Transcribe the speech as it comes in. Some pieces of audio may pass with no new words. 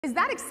Is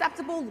that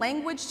acceptable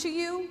language to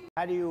you?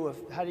 How do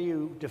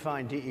you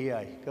define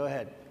DEI? Go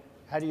ahead.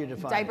 How do you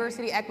define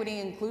Diversity, equity,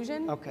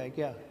 inclusion? Okay,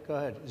 yeah, go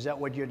ahead. Is that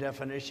what your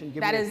definition?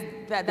 That is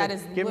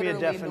give me a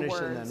literally definition the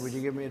words then. Would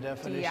you give me a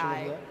definition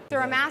DEI. of that?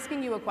 Sir, I'm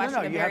asking you a question,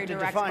 No, a you very have to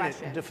direct define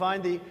question.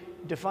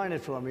 it. Define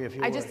it for me, if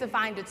you I would. just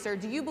defined it, sir.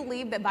 Do you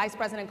believe that Vice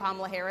President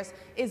Kamala Harris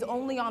is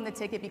only on the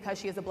ticket because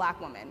she is a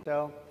black woman?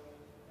 So,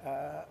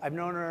 I've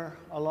known her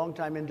a long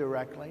time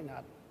indirectly,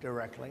 not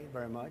directly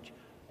very much,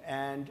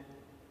 and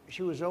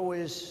she was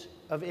always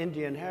of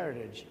Indian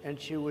heritage, and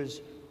she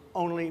was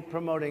only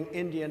promoting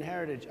Indian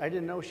heritage. I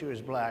didn't know she was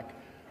black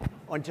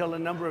until a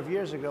number of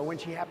years ago when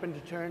she happened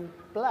to turn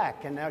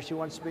black, and now she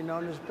wants to be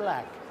known as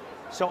black.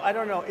 So I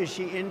don't know, is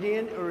she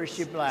Indian or is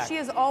she black? She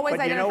is always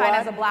but identified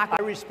as a black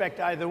woman. I respect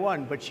either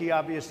one, but she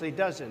obviously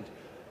doesn't,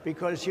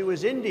 because she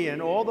was Indian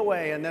all the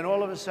way, and then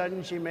all of a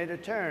sudden she made a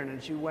turn,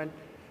 and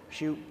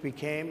she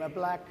became a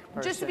black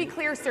person. Just to be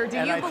clear, sir, do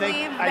And you I believe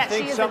think, that I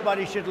think she is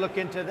somebody should look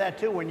into that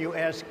too when you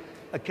ask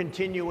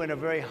continue in a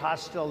very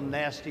hostile,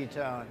 nasty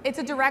tone. It's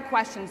a direct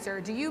question,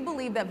 sir. Do you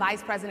believe that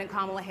Vice President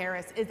Kamala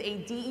Harris is a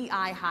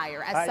DEI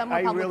hire, as some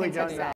Republicans really have don't said? know.